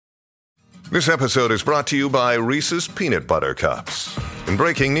This episode is brought to you by Reese's Peanut Butter Cups. In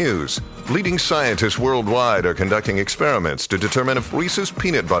breaking news, leading scientists worldwide are conducting experiments to determine if Reese's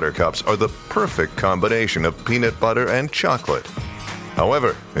Peanut Butter Cups are the perfect combination of peanut butter and chocolate.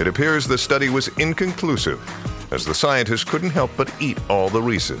 However, it appears the study was inconclusive, as the scientists couldn't help but eat all the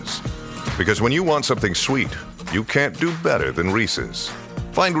Reese's. Because when you want something sweet, you can't do better than Reese's.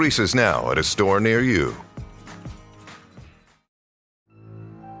 Find Reese's now at a store near you.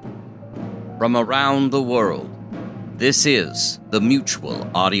 From around the world, this is the Mutual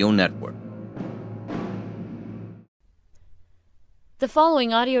Audio Network. The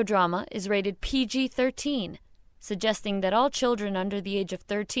following audio drama is rated PG-13, suggesting that all children under the age of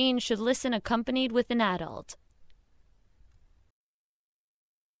 13 should listen accompanied with an adult.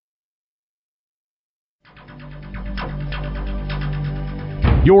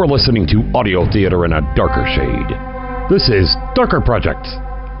 You're listening to Audio Theater in a Darker Shade. This is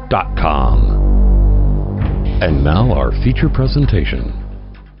DarkerProject.com. And now our feature presentation.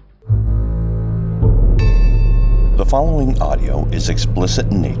 The following audio is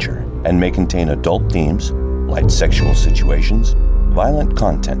explicit in nature and may contain adult themes, light sexual situations, violent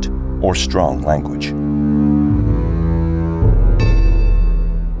content, or strong language.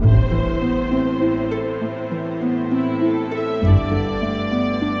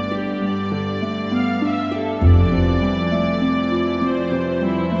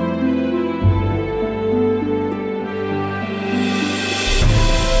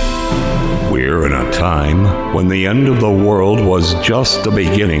 We're in a time when the end of the world was just the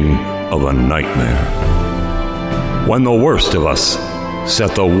beginning of a nightmare. When the worst of us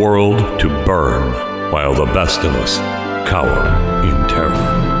set the world to burn, while the best of us cower in terror.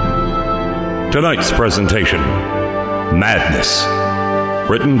 Tonight's presentation, Madness,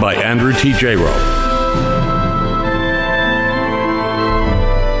 written by Andrew T. J. Rowe.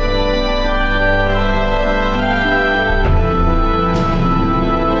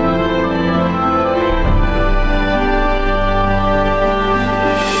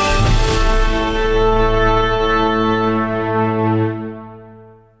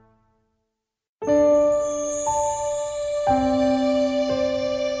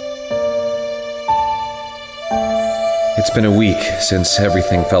 It's been a week since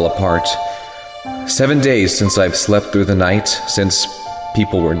everything fell apart. 7 days since I've slept through the night, since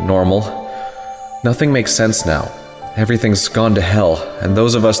people were normal. Nothing makes sense now. Everything's gone to hell, and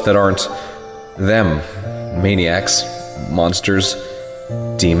those of us that aren't them, maniacs, monsters,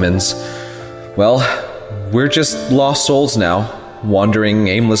 demons, well, we're just lost souls now, wandering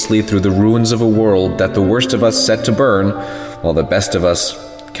aimlessly through the ruins of a world that the worst of us set to burn, while the best of us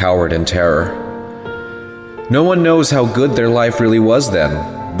cowered in terror. No one knows how good their life really was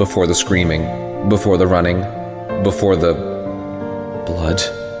then, before the screaming, before the running, before the blood.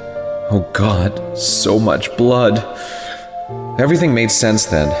 Oh God, so much blood. Everything made sense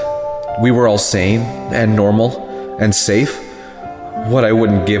then. We were all sane and normal and safe. What I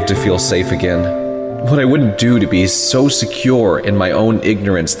wouldn't give to feel safe again. What I wouldn't do to be so secure in my own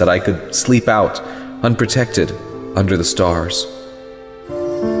ignorance that I could sleep out, unprotected, under the stars.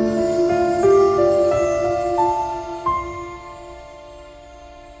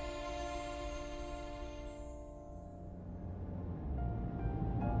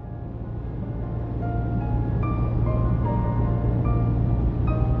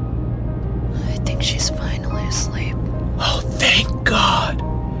 She's finally asleep. Oh, thank God.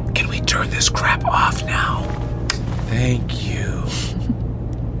 Can we turn this crap off now? Thank you.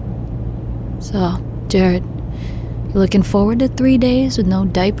 So, Jared, you looking forward to 3 days with no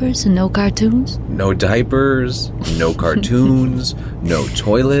diapers and no cartoons? No diapers, no cartoons, no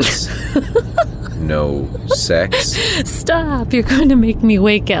toilets, no sex. Stop, you're going to make me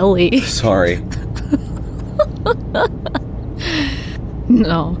wake Ellie. Sorry.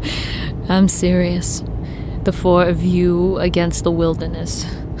 No, I'm serious. The four of you against the wilderness.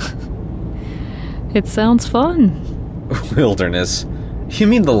 It sounds fun. Wilderness? You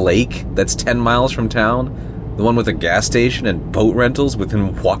mean the lake that's 10 miles from town? The one with a gas station and boat rentals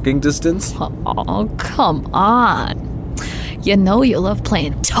within walking distance? Oh, come on. You know you love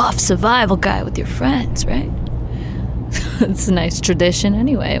playing tough survival guy with your friends, right? It's a nice tradition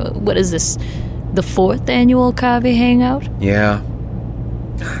anyway. What is this, the 4th annual Kavi Hangout? Yeah.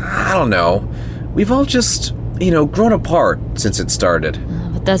 I don't know. We've all just, grown apart since it started.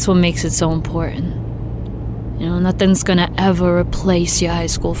 But that's what makes it so important. Nothing's gonna ever replace your high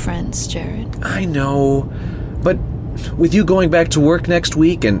school friends, Jared. I know, but with you going back to work next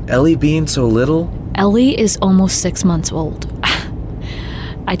week and Ellie being so little... Ellie is almost 6 months old.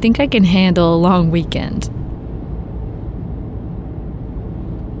 I think I can handle a long weekend.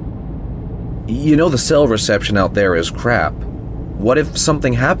 You know the cell reception out there is crap. What if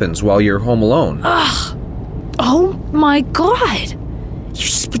something happens while you're home alone? Ugh! Oh my god! You're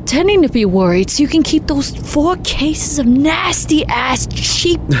just pretending to be worried so you can keep those 4 cases of nasty-ass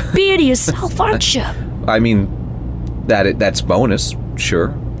cheap beer to yourself, aren't you? I mean, that's bonus,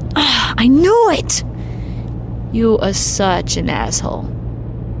 sure. I knew it! You are such an asshole.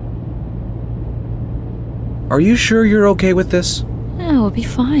 Are you sure you're okay with this? Yeah, we'll be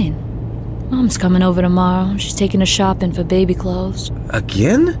fine. Mom's coming over tomorrow. She's taking her shopping for baby clothes.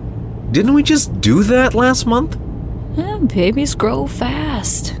 Again? Didn't we just do that last month? Yeah, babies grow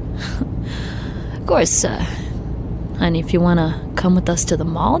fast. Of course, honey, if you want to come with us to the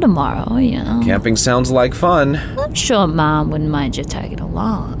mall tomorrow, you know. Camping sounds like fun. I'm sure Mom wouldn't mind you tagging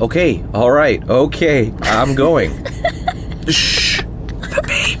along. Okay, all right, okay, I'm going. Shh, The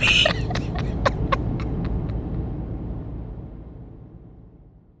baby.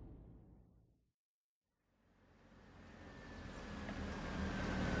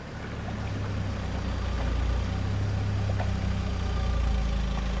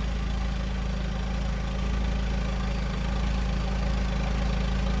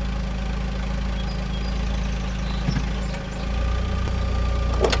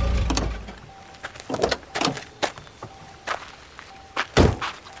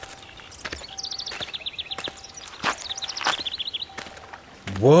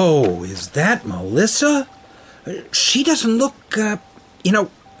 Whoa, is that Melissa? She doesn't look,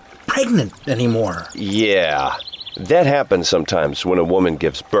 pregnant anymore. Yeah, that happens sometimes when a woman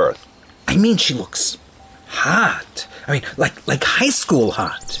gives birth. I mean, she looks hot. I mean, like high school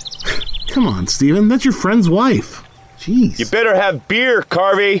hot. Come on, Steven, that's your friend's wife. Jeez. You better have beer,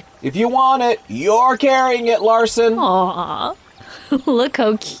 Carvey. If you want it, you're carrying it, Larson. Aw, look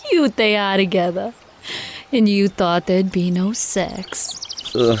how cute they are together. And you thought there'd be no sex.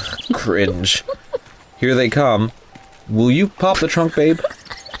 Ugh, cringe. Here they come. Will you pop the trunk, babe?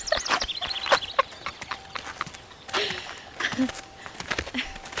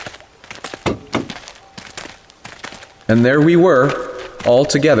 And there we were, all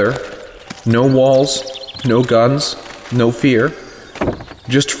together. No walls, no guns, no fear.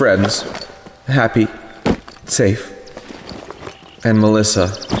 Just friends. Happy. Safe. And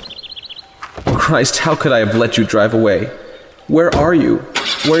Melissa. Christ, how could I have let you drive away? Where are you?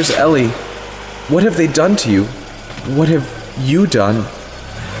 Where's Ellie? What have they done to you? What have you done?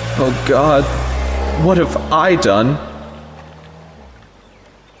 Oh God, what have I done?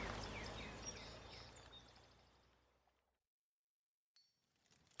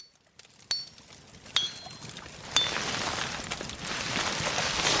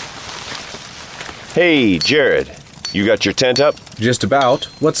 Hey, Jared, you got your tent up? Just about.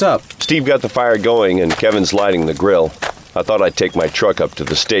 What's up? Steve got the fire going and Kevin's lighting the grill. I thought I'd take my truck up to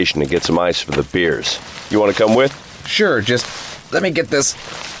the station and get some ice for the beers. You want to come with? Sure, just let me get this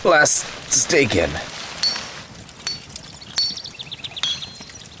last steak in.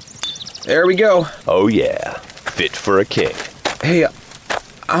 There we go. Oh yeah, fit for a king. Hey,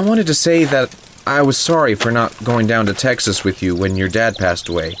 I wanted to say that I was sorry for not going down to Texas with you when your dad passed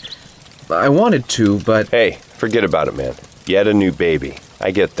away. I wanted to, but... Hey, forget about it, man. You had a new baby.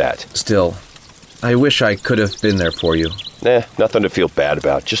 I get that. Still, I wish I could have been there for you. Nothing to feel bad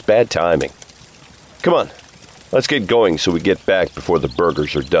about. Just bad timing. Come on. Let's get going so we get back before the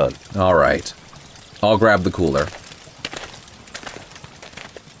burgers are done. All right. I'll grab the cooler.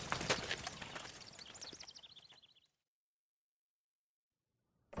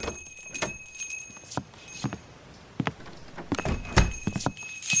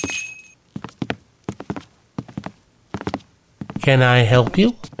 Can I help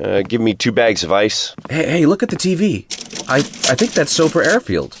you? Give me 2 bags of ice. Hey, look at the TV. I think that's Soper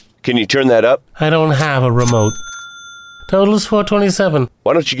Airfield. Can you turn that up? I don't have a remote. Total is $4.27.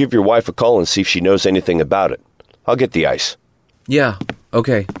 Why don't you give your wife a call and see if she knows anything about it? I'll get the ice. Yeah,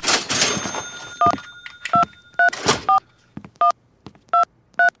 okay.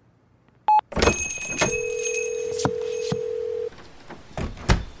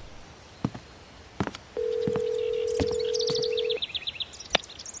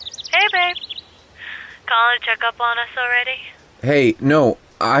 Hey, babe. Calling to check up on us already? Hey, no,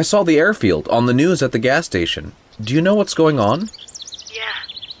 I saw the airfield on the news at the gas station. Do you know what's going on? Yeah.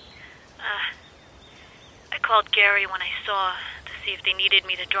 I called Gary when I saw to see if they needed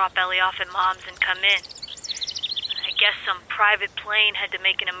me to drop Ellie off at Mom's and come in. I guess some private plane had to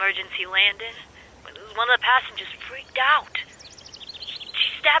make an emergency landing. One of the passengers freaked out.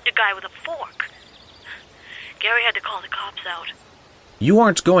 She stabbed a guy with a fork. Gary had to call the cops out. You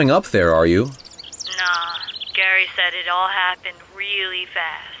aren't going up there, are you? Nah, Gary said it all happened really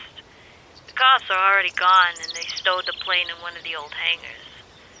fast. The cops are already gone, and they stowed the plane in one of the old hangars.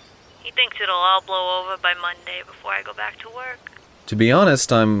 He thinks it'll all blow over by Monday before I go back to work. To be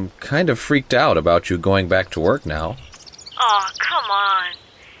honest, I'm kind of freaked out about you going back to work now. Oh, come on.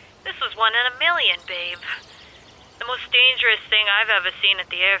 This was 1 in a million, babe. The most dangerous thing I've ever seen at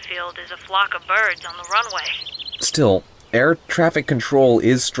the airfield is a flock of birds on the runway. Still, air traffic control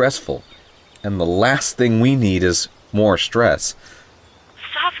is stressful, and the last thing we need is more stress.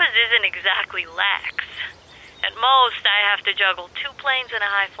 Safas isn't exactly lax. At most, I have to juggle 2 planes and a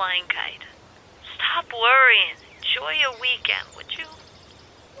high-flying kite. Stop worrying. Enjoy your weekend, would you?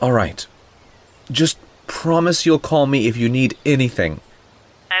 All right. Just promise you'll call me if you need anything.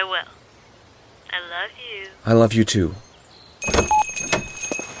 I will. I love you. I love you too.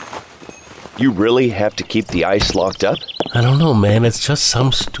 You really have to keep the ice locked up? I don't know, man. It's just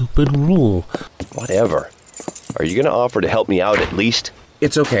some stupid rule. Whatever. Are you going to offer to help me out at least?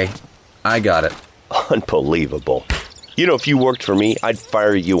 It's okay. I got it. Unbelievable. You know, if you worked for me, I'd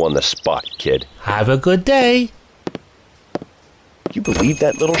fire you on the spot, kid. Have a good day. You believe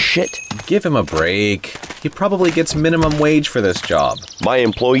that little shit? Give him a break. He probably gets minimum wage for this job. My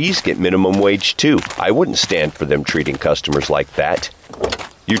employees get minimum wage too. I wouldn't stand for them treating customers like that.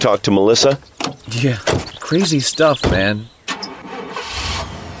 You talk to Melissa? Yeah, crazy stuff, man.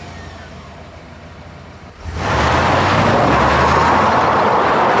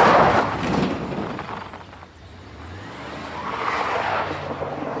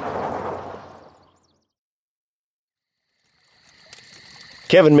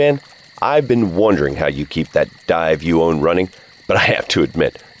 Kevin, man, I've been wondering how you keep that dive you own running, but I have to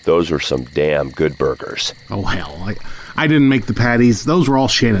admit, those are some damn good burgers. Oh, hell. I didn't make the patties. Those were all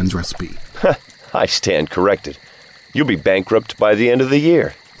Shannon's recipe. I stand corrected. You'll be bankrupt by the end of the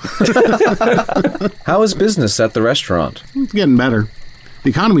year. How is business at the restaurant? It's getting better. The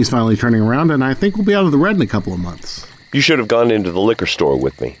economy's finally turning around, and I think we'll be out of the red in a couple of months. You should have gone into the liquor store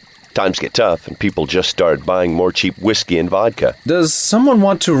with me. Times get tough, and people just started buying more cheap whiskey and vodka. Does someone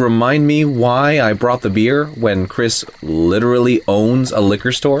want to remind me why I brought the beer when Chris literally owns a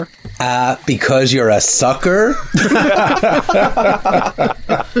liquor store? Because you're a sucker?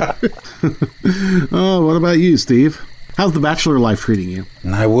 Oh, what about you, Steve? How's the bachelor life treating you?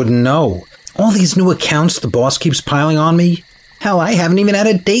 I wouldn't know. All these new accounts the boss keeps piling on me. Hell, I haven't even had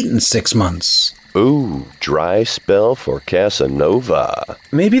a date in 6 months. Ooh, dry spell for Casanova.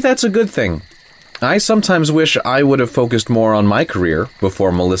 Maybe that's a good thing. I sometimes wish I would have focused more on my career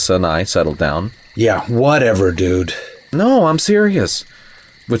before Melissa and I settled down. Yeah, whatever, dude. No, I'm serious.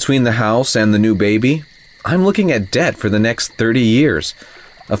 Between the house and the new baby, I'm looking at debt for the next 30 years.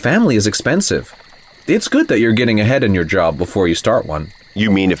 A family is expensive. It's good that you're getting ahead in your job before you start one. You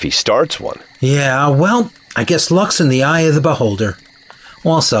mean if he starts one? Yeah, well, I guess luck's in the eye of the beholder.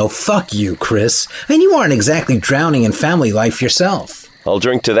 Also, fuck you, Chris. And you aren't exactly drowning in family life yourself. I'll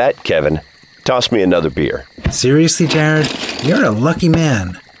drink to that, Kevin. Toss me another beer. Seriously, Jared? You're a lucky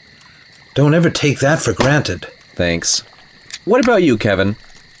man. Don't ever take that for granted. Thanks. What about you, Kevin?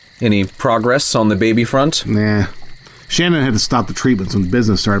 Any progress on the baby front? Nah. Shannon had to stop the treatments when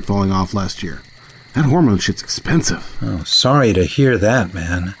business started falling off last year. That hormone shit's expensive. Oh, sorry to hear that,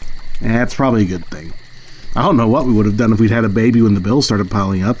 man. That's probably a good thing. I don't know what we would have done if we'd had a baby when the bills started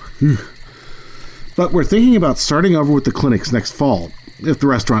piling up. But we're thinking about starting over with the clinics next fall, if the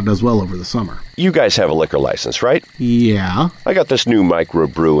restaurant does well over the summer. You guys have a liquor license, right? Yeah. I got this new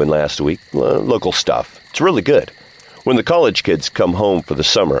microbrew in last week. Local stuff. It's really good. When the college kids come home for the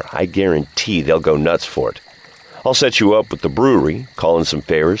summer, I guarantee they'll go nuts for it. I'll set you up with the brewery, call in some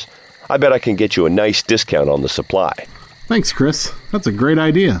favors. I bet I can get you a nice discount on the supply. Thanks, Chris. That's a great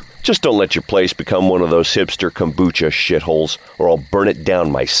idea. Just don't let your place become one of those hipster kombucha shitholes, or I'll burn it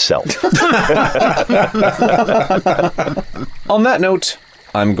down myself. On that note,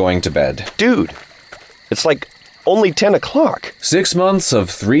 I'm going to bed. Dude, it's like only 10 o'clock. 6 months of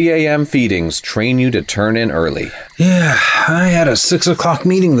 3 a.m. feedings train you to turn in early. Yeah, I had a 6 o'clock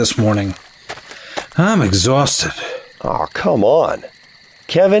meeting this morning. I'm exhausted. Oh, come on.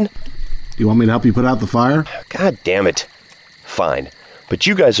 Kevin? Do you want me to help you put out the fire? God damn it. Fine. But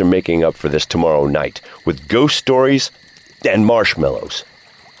you guys are making up for this tomorrow night with ghost stories and marshmallows.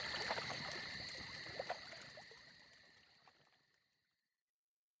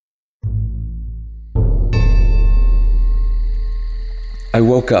 I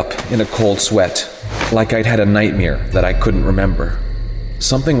woke up in a cold sweat, like I'd had a nightmare that I couldn't remember.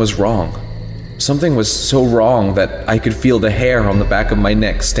 Something was wrong. Something was so wrong that I could feel the hair on the back of my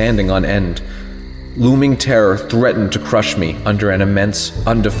neck standing on end. Looming terror threatened to crush me under an immense,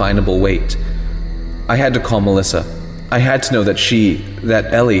 undefinable weight. I had to call Melissa. I had to know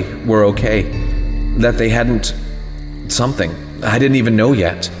that Ellie were okay. That they hadn't... something. I didn't even know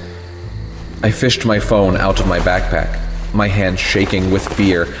yet. I fished my phone out of my backpack, my hand shaking with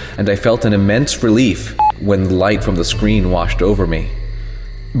fear, and I felt an immense relief when the light from the screen washed over me.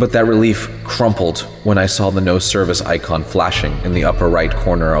 But that relief crumpled when I saw the no service icon flashing in the upper right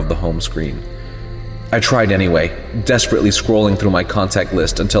corner of the home screen. I tried anyway, desperately scrolling through my contact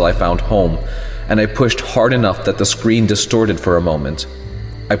list until I found home, and I pushed hard enough that the screen distorted for a moment.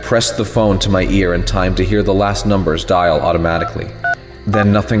 I pressed the phone to my ear in time to hear the last numbers dial automatically.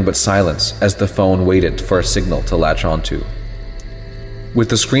 Then nothing but silence as the phone waited for a signal to latch onto. With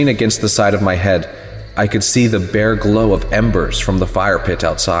the screen against the side of my head, I could see the bare glow of embers from the fire pit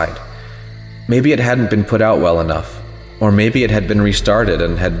outside. Maybe it hadn't been put out well enough, or maybe it had been restarted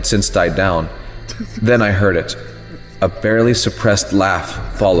and had since died down. Then I heard it, a barely suppressed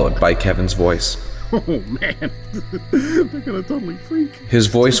laugh followed by Kevin's voice. Oh man, they're gonna totally freak. His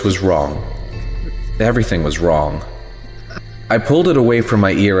voice was wrong. Everything was wrong. I pulled it away from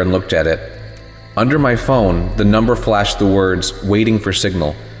my ear and looked at it. Under my phone, the number flashed the words, "waiting for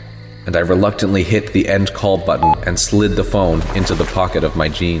signal," and I reluctantly hit the end call button and slid the phone into the pocket of my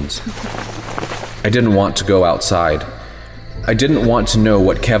jeans. I didn't want to go outside. I didn't want to know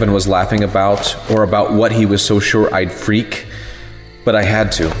what Kevin was laughing about, or about what he was so sure I'd freak, but I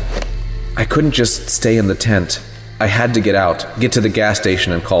had to. I couldn't just stay in the tent. I had to get out, get to the gas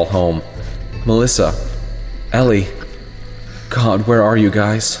station and call home. Melissa, Ellie, God, where are you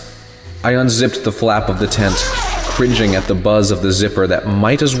guys? I unzipped the flap of the tent, cringing at the buzz of the zipper that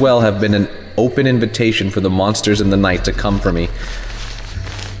might as well have been an open invitation for the monsters in the night to come for me.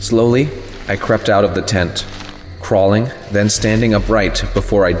 Slowly, I crept out of the tent, crawling, then standing upright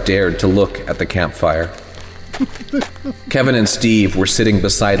before I dared to look at the campfire. Kevin and Steve were sitting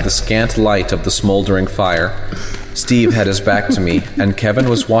beside the scant light of the smoldering fire. Steve had his back to me, and Kevin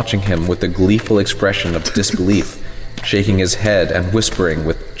was watching him with a gleeful expression of disbelief, shaking his head and whispering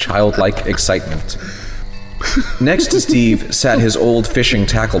with childlike excitement. Next to Steve sat his old fishing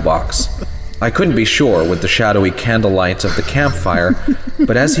tackle box. I couldn't be sure with the shadowy candlelight of the campfire,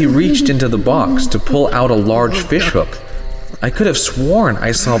 but as he reached into the box to pull out a large fishhook, I could have sworn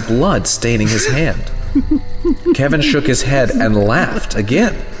I saw blood staining his hand. Kevin shook his head and laughed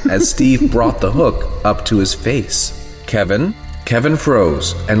again as Steve brought the hook up to his face. Kevin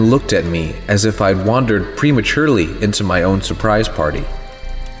froze and looked at me as if I'd wandered prematurely into my own surprise party.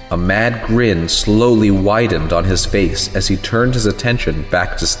 A mad grin slowly widened on his face as he turned his attention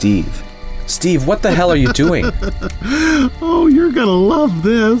back to Steve. Steve, what the hell are you doing? Oh, you're gonna love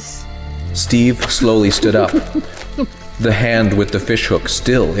this. Steve slowly stood up, the hand with the fishhook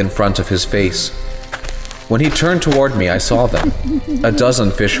still in front of his face. When he turned toward me, I saw them, a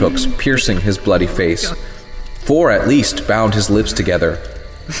dozen fishhooks piercing his bloody face. 4 at least bound his lips together.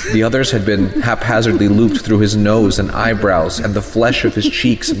 The others had been haphazardly looped through his nose and eyebrows and the flesh of his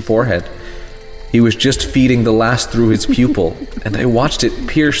cheeks and forehead. He was just feeding the last through his pupil, and I watched it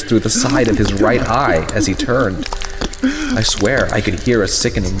pierce through the side of his right eye as he turned. I swear I could hear a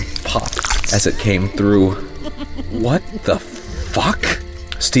sickening pop as it came through. What the fuck?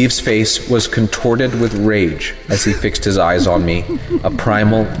 Steve's face was contorted with rage as he fixed his eyes on me, a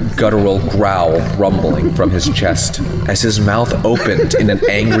primal, guttural growl rumbling from his chest. As his mouth opened in an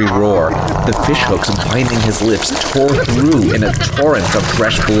angry roar, the fishhooks binding his lips tore through in a torrent of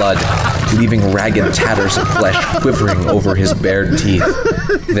fresh blood, leaving ragged tatters of flesh quivering over his bared teeth.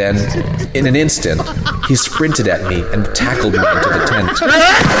 Then, in an instant, he sprinted at me and tackled me into the tent.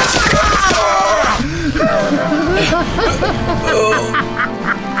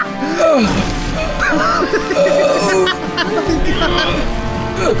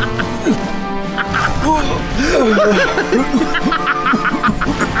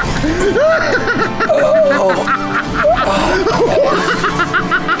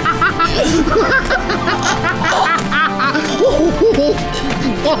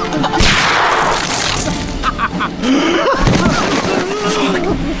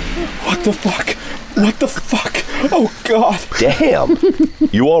 What the fuck? What the fuck? Oh, God. Damn.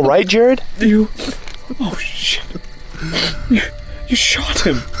 You all right, Jared? Oh, shit. You shot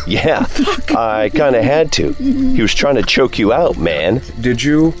him. Yeah, I kind of had to. He was trying to choke you out, man. Did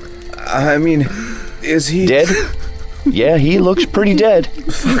you? I mean, is he... Dead? Yeah, he looks pretty dead.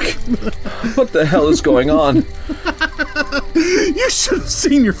 Fuck. What the hell is going on? You should have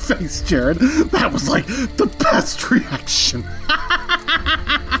seen your face, Jared. That was like the best reaction.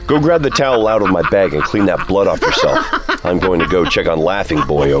 Go grab the towel out of my bag and clean that blood off yourself. I'm going to go check on Laughing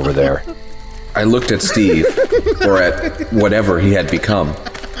Boy over there. I looked at Steve, or at whatever he had become.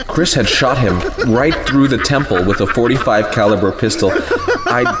 Chris had shot him right through the temple with a .45 caliber pistol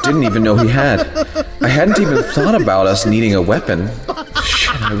I didn't even know he had. I hadn't even thought about us needing a weapon.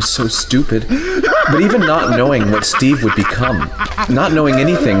 Shit, I was so stupid. But even not knowing what Steve would become, not knowing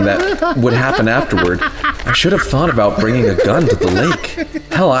anything that would happen afterward, I should have thought about bringing a gun to the lake.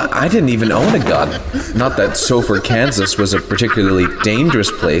 Hell, I didn't even own a gun. Not that Sofer, Kansas was a particularly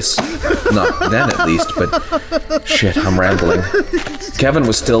dangerous place. Not then, at least, but shit, I'm rambling. Kevin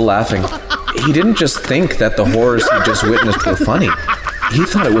was still laughing. He didn't just think that the horrors he just witnessed were funny. He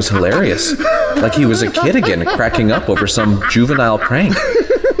thought it was hilarious. Like he was a kid again, cracking up over some juvenile prank.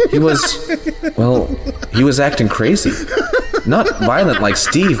 He was acting crazy. Not violent like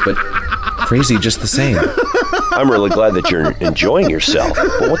Steve, but crazy just the same. I'm really glad that you're enjoying yourself.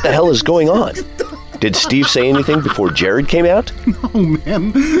 But what the hell is going on? Did Steve say anything before Jared came out? No,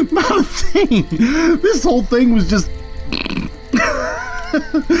 man. Not a thing. This whole thing was just...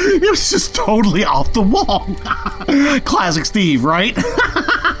 It was just totally off the wall. Classic Steve, right?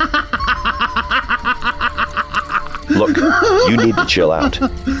 Look, you need to chill out.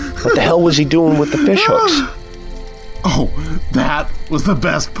 What the hell was he doing with the fish hooks? Oh, that was the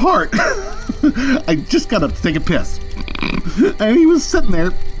best part. I just got to take a piss. And he was sitting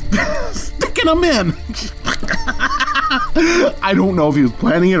there sticking them in. I don't know if he was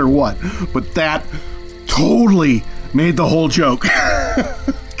planning it or what, but that totally made the whole joke.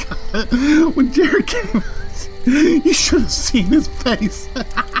 When Jared came out, you should have seen his face.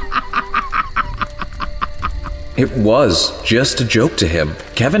 It was just a joke to him.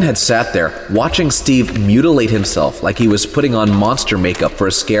 Kevin had sat there watching Steve mutilate himself like he was putting on monster makeup for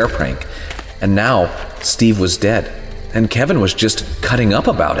a scare prank. And now Steve was dead, and Kevin was just cutting up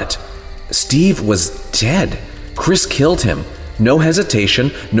about it. Steve was dead. Chris killed him. No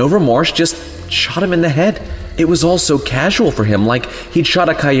hesitation, no remorse, just shot him in the head. It was all so casual for him, like he'd shot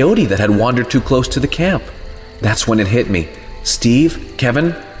a coyote that had wandered too close to the camp. That's when it hit me. Steve,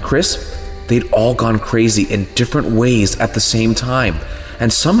 Kevin, Chris, they'd all gone crazy in different ways at the same time.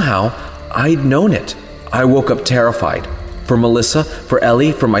 And somehow, I'd known it. I woke up terrified. For Melissa, for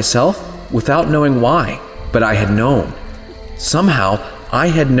Ellie, for myself, without knowing why. But I had known. Somehow, I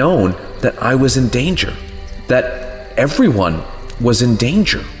had known that I was in danger. That everyone was in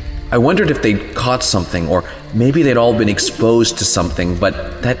danger. I wondered if they'd caught something, or maybe they'd all been exposed to something,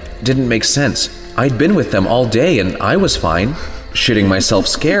 but that didn't make sense. I'd been with them all day and I was fine. Shitting myself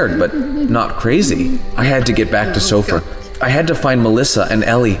scared, but not crazy. I had to get back to Sofer. I had to find Melissa and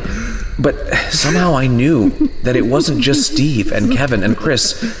Ellie. But somehow I knew that it wasn't just Steve and Kevin and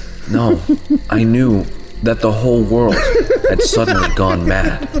Chris. No, I knew that the whole world had suddenly gone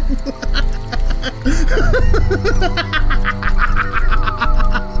mad.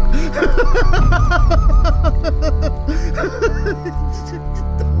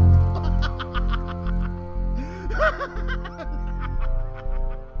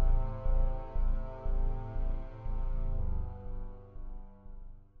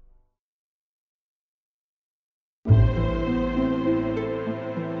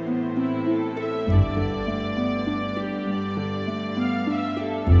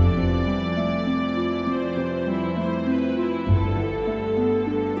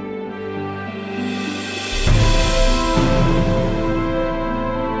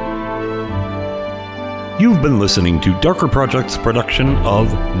 You've been listening to Darker Project's production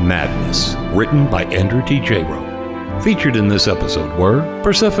of Madness, written by Andrew T. J. Rowe. Featured in this episode were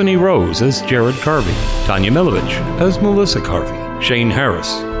Persephone Rose as Jared Carvey, Tanya Milovich as Melissa Carvey, Shane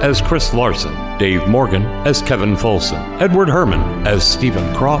Harris as Chris Larson, Dave Morgan as Kevin Folsom, Edward Herman as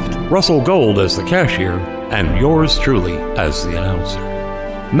Stephen Croft, Russell Gold as the cashier, and yours truly as the announcer.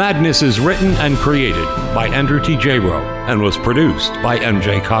 Madness is written and created by Andrew T. J. Rowe and was produced by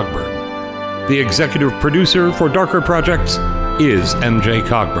MJ Cogburn. The executive producer for Darker Projects is MJ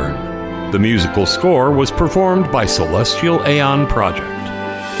Cogburn. The musical score was performed by Celestial Aeon Project.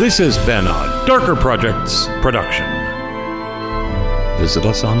 This has been a Darker Projects production. Visit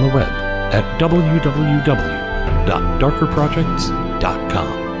us on the web at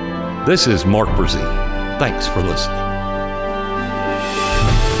www.darkerprojects.com. This is Mark Brzee. Thanks for listening.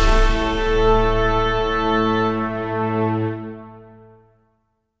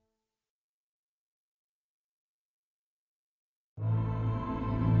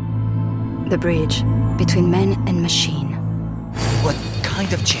 The bridge between man and machine. What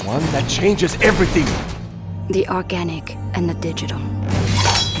kind of change? One that changes everything. The organic and the digital.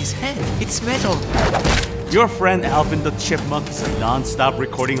 His head, it's metal. Your friend Alvin the Chipmunk is a non-stop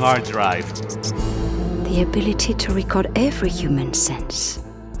recording hard drive. The ability to record every human sense.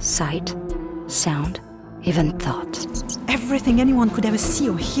 Sight, sound, even thought. Everything anyone could ever see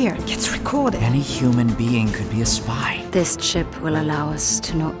or hear gets recorded. Any human being could be a spy. This chip will allow us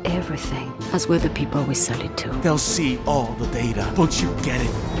to know everything, as will the people we sell it to. They'll see all the data. Don't you get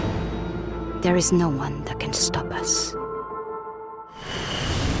it? There is no one that can stop us.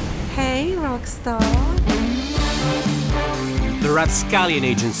 Hey, Rockstar. The Rapscallion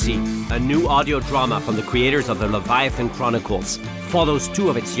Agency, a new audio drama from the creators of the Leviathan Chronicles, follows two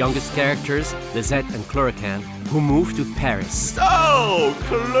of its youngest characters, Lisette and Cluracan, who move to Paris. Oh,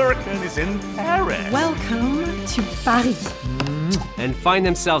 Cluracan is in Paris. Welcome to Paris. And find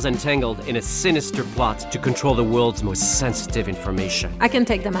themselves entangled in a sinister plot to control the world's most sensitive information. I can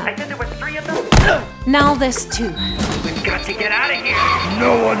take them out. I said there were 3 of them. Now there's 2. We've got to get out of here.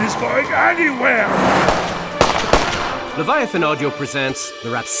 No one is going anywhere. Leviathan Audio presents The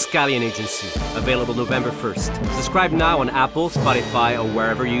Rapscallion Agency, available November 1st. Subscribe now on Apple, Spotify, or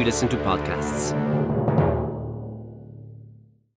wherever you listen to podcasts.